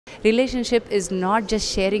Relationship is not just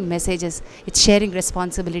sharing messages, it's sharing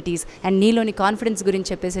responsibilities and నీలోని confidence గురించి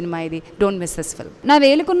చెప్పే cinema ఇది. Don't miss this film. నా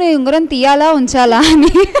వేలుకున్న ఉంగరం తీయాలా ఉంచాలా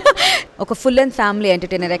అని ఒక ఫుల్ అండ్ ఫ్యామిలీ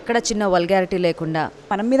ఎంటర్టైనర్, ఎక్కడ చిన్న వల్గారిటీ లేకుండా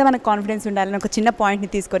మన మీద మనకు కాన్ఫిడెన్స్ ఉండాలని ఒక చిన్న పాయింట్ని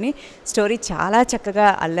తీసుకొని స్టోరీ చాలా చక్కగా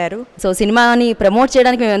అల్లారు. సో సినిమాని ప్రమోట్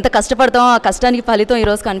చేయడానికి మేము ఎంత కష్టపడతామో ఆ కష్టానికి ఫలితం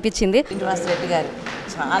ఈరోజు కనిపించింది. శ్రీనివాస్ రెడ్డి గారు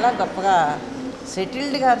చాలా గొప్పగా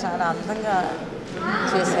సెటిల్డ్గా చాలా అందంగా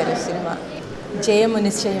చేశారు cinema. Jayammu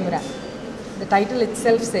Nischayammu Raa. The title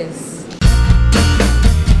itself says.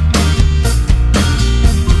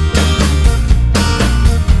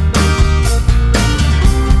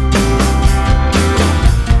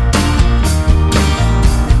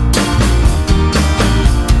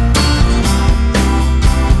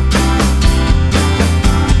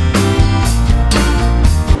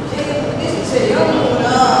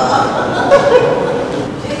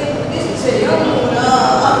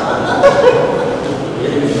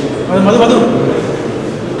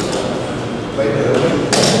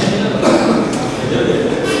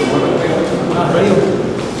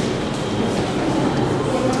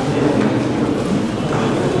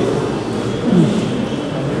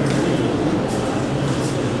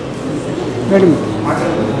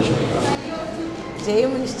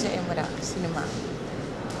 జయము నిశ్చయము రా సినిమా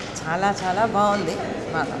చాలా చాలా బాగుంది.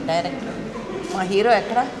 మా డైరెక్టర్, మా హీరో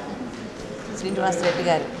ఎక్కడ శ్రీనివాస్ రెడ్డి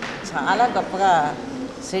గారు చాలా గొప్పగా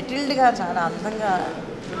సెటిల్డ్గా చాలా అందంగా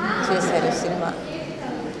చేశారు సినిమా.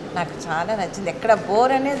 నాకు చాలా నచ్చింది. ఎక్కడ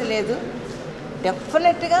బోర్ అనేది లేదు.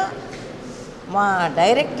 డెఫినెట్గా మా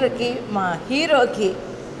డైరెక్టర్కి, మా హీరోకి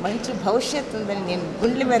మంచి భవిష్యత్తు ఉందని నేను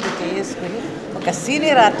గుండెల మీద చేసుకుని ఒక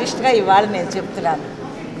సీనియర్ ఆర్టిస్ట్గా ఇవాళ నేను చెప్తున్నాను.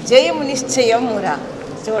 జయము నిశ్చయము రా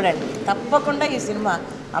చూడండి, తప్పకుండా ఈ సినిమా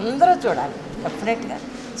అందరూ చూడాలి. డెఫినెట్గా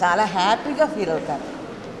చాలా హ్యాపీగా ఫీల్ అవుతారు.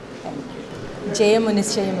 Thank you. Jayammu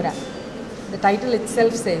Nischayammu Raa. The title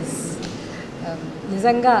itself says.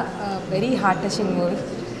 నిజంగా very heart touching movie.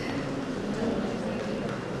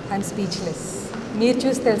 And speechless. మీరు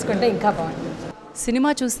చూసి తెలుసుకుంటే ఇంకా బాగుంటుంది. సినిమా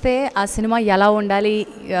చూస్తే ఆ సినిమా ఎలా ఉండాలి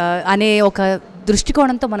అనే ఒక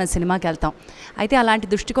దృష్టికోణంతో మనం సినిమాకి వెళ్తాం. అయితే అలాంటి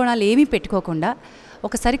దృష్టికోణాలు ఏమీ పెట్టుకోకుండా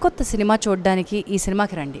ఒక సరికొత్త సినిమా చూడడానికి ఈ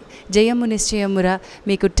సినిమాకి రండి. జయమ్ము నిశ్చయమ్ము రా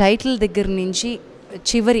మీకు టైటిల్ దగ్గర నుంచి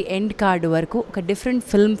చివరి ఎండ్ కార్డు వరకు ఒక డిఫరెంట్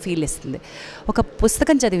ఫిల్మ్ ఫీల్ ఇస్తుంది. ఒక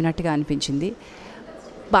పుస్తకం చదివినట్టుగా అనిపించింది.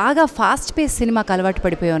 బాగా ఫాస్ట్ పేస్ సినిమాకి అలవాటు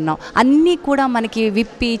పడిపోయి ఉన్నాం. అన్నీ కూడా మనకి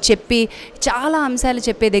విప్పి చెప్పి చాలా అంశాలు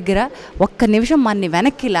చెప్పే దగ్గర ఒక్క నిమిషం మనని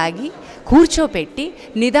వెనక్కి లాగి కూర్చోపెట్టి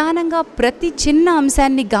నిదానంగా ప్రతి చిన్న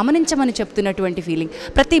అంశాన్ని గమనించమని చెప్తున్నటువంటి ఫీలింగ్,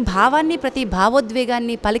 ప్రతి భావాన్ని ప్రతి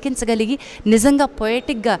భావోద్వేగాన్ని పలికించగలిగి నిజంగా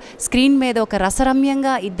పొయటిక్గా స్క్రీన్ మీద ఒక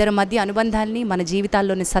రసరమ్యంగా ఇద్దరి మధ్య అనుబంధాన్ని, మన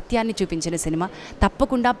జీవితాల్లోని సత్యాన్ని చూపించిన సినిమా.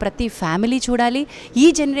 తప్పకుండా ప్రతి ఫ్యామిలీ చూడాలి. ఈ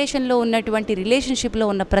జనరేషన్లో ఉన్నటువంటి రిలేషన్షిప్లో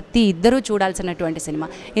ఉన్న ప్రతి ఇద్దరూ చూడాల్సినటువంటి సినిమా.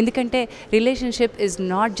 ఎందుకంటే relationship is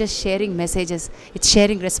not just sharing messages, it's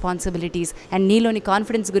sharing responsibilities and నీలోని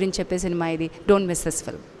కాన్ఫిడెన్స్ గురించి చెప్పే సినిమా ఇది. Don't miss this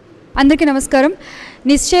film. అందరికీ నమస్కారం.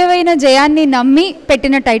 నిశ్చయమైన జయాన్ని నమ్మి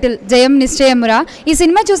పెట్టిన టైటిల్ జయం నిశ్చయము రా. ఈ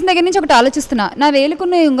సినిమా చూసిన దగ్గర నుంచి ఒకటి ఆలోచిస్తున్నా, నా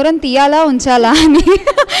వేలుకున్న ఉంగరం తీయాలా ఉంచాలా అని.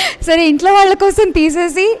 సరే, ఇంట్లో వాళ్ళ కోసం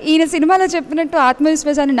తీసేసి ఈయన సినిమాలో చెప్పినట్టు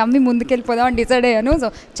ఆత్మవిశ్వాసాన్ని నమ్మి ముందుకెళ్ళిపోదాం అని డిసైడ్ అయ్యాను. సో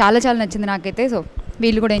చాలా చాలా నచ్చింది నాకైతే. సో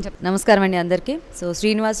వీళ్ళు కూడా ఏం చెప్తారు. నమస్కారం అండి అందరికీ. సో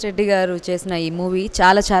శ్రీనివాస్ రెడ్డి గారు చేసిన ఈ మూవీ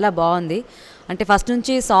చాలా చాలా బాగుంది. అంటే ఫస్ట్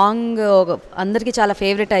నుంచి సాంగ్ అందరికీ చాలా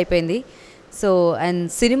ఫేవరెట్ అయిపోయింది. సో అండ్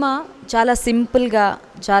సినిమా చాలా సింపుల్గా,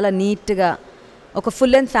 చాలా నీట్గా, ఒక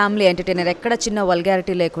ఫుల్ అండ్ ఫ్యామిలీ ఎంటర్టైనర్, ఎక్కడ చిన్న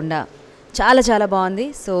వల్గారిటీ లేకుండా చాలా చాలా బాగుంది.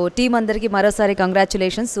 సో టీం అందరికీ మరోసారి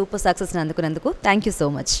కంగ్రాచులేషన్స్, సూపర్ సక్సెస్ని అందుకున్నందుకు. Thank you so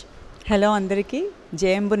much. Hello అందరికీ.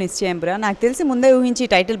 జయమ్ము నిశ్చయమ్ము రా. నాకు తెలిసి ముందే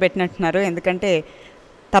ఊహించి టైటిల్ పెట్టినట్టున్నారు, ఎందుకంటే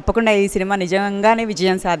తప్పకుండా ఈ సినిమా నిజంగానే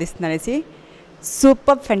విజయం సాధిస్తుందనేసి.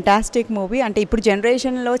 Super fantastic movie. అంటే ఇప్పుడు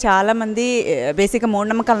జనరేషన్లో చాలామంది బేసిక్గా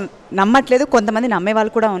మూఢనమ్మకాలు నమ్మట్లేదు, కొంతమంది నమ్మే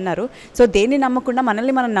వాళ్ళు కూడా ఉన్నారు. సో దేన్ని నమ్మకుండా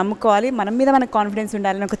మనల్ని మనం నమ్ముకోవాలి, మన మీద మనకు కాన్ఫిడెన్స్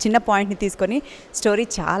ఉండాలని ఒక చిన్న పాయింట్ని తీసుకొని స్టోరీ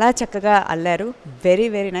చాలా చక్కగా అల్లారు. Very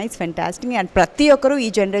very nice, fantastic. And ప్రతి ఒక్కరూ ఈ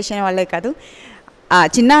జనరేషన్ వాళ్ళే కాదు,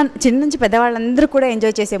 చిన్న నుంచి పెద్దవాళ్ళందరూ కూడా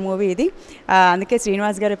ఎంజాయ్ చేసే మూవీ ఇది. అందుకే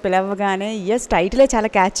శ్రీనివాస్ గారు పిలవగానే ఎస్ టైటిలే చాలా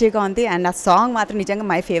క్యాచీగా ఉంది. అండ్ ఆ సాంగ్ మాత్రం నిజంగా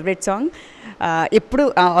మై ఫేవరెట్ సాంగ్. ఎప్పుడు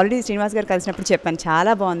ఆల్రెడీ శ్రీనివాస్ గారు కలిసినప్పుడు చెప్పాను,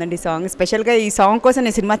 చాలా బాగుందండి ఈ సాంగ్. స్పెషల్గా ఈ సాంగ్ కోసం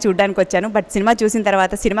నేను సినిమా చూడడానికి వచ్చాను, బట్ సినిమా చూసిన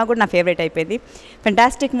తర్వాత సినిమా కూడా నా ఫేవరెట్ అయిపోయింది.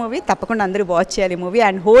 Fantastic movie. తప్పకుండా అందరూ వాచ్ చేయాలి మూవీ.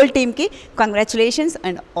 అండ్ హోల్ టీమ్కి congratulations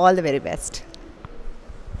and all the very best.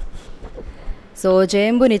 So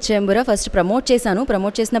జయంబు నిశ్చయంబుర first promote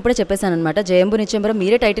చేసినప్పుడే చెప్పేశాను అనమాట. జయంబు నిశ్చయంబుర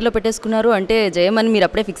మీరే టైటిల్లో పెట్టేసుకున్నారు అంటే జయం అని మీరు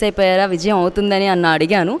అప్పుడే ఫిక్స్ అయిపోయారా, విజయం అవుతుందని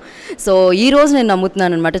అడిగాను. సో ఈ రోజు నేను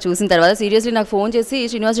నమ్ముతున్నాను అనమాట చూసిన తర్వాత. సీరియస్లీ నాకు ఫోన్ చేసి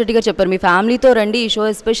శ్రీనివాస్ రెడ్డి గారు చెప్పారు, మీ ఫ్యామిలీతో రండి, ఈ షో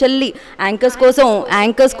ఎస్పెషల్లీ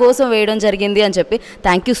యాంకర్స్ కోసం వేయడం జరిగింది అని చెప్పి.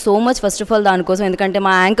 Thank you so much first of all దానికోసం, ఎందుకంటే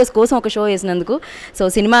మా యాంకర్స్ కోసం ఒక షో వేసినందుకు. సో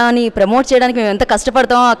సినిమాని ప్రమోట్ చేయడానికి మేము ఎంత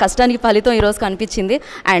కష్టపడతామో ఆ కష్టానికి ఫలితం ఈరోజు కనిపించింది.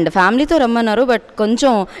 అండ్ ఫ్యామిలీతో రమ్మన్నారు, బట్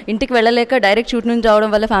కొంచెం ఇంటికి వెళ్ళలేక డైరెక్ట్ షూట్ నుంచి రావడం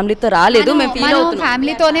వల్ల ఫ్యామిలీతో రాలేదు. మేము ఫీల్ అవుతున్నాం,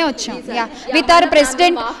 ఫ్యామిలీతోనే వచ్చాం. With our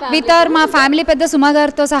president, with our మా ఫ్యామిలీ పెద్ద సుమా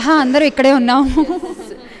గారితో సహా అందరూ ఇక్కడే ఉన్నాం.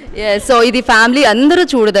 సో ఇది ఫ్యామిలీ అందరూ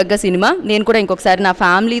చూడదగ్గ సినిమా. నేను కూడా ఇంకొకసారి నా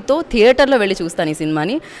ఫ్యామిలీతో థియేటర్లో వెళ్ళి చూస్తాను ఈ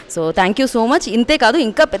సినిమాని. So thank you so much. ఇంతే కాదు,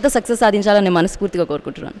 ఇంకా పెద్ద సక్సెస్ సాధించాలని నేను మనస్ఫూర్తిగా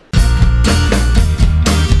కోరుకుంటున్నాను.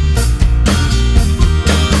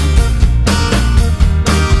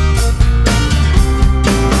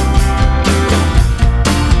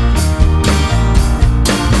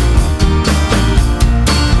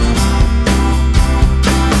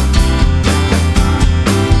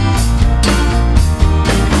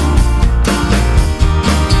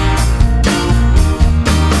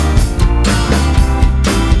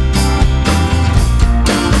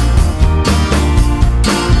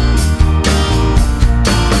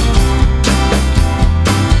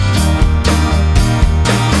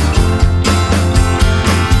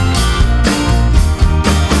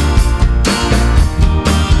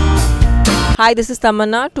 Hi, this is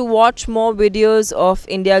Tamanna. To watch more videos of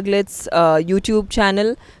IndiaGlitz YouTube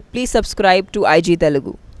channel, please subscribe to IG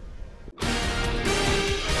Telugu.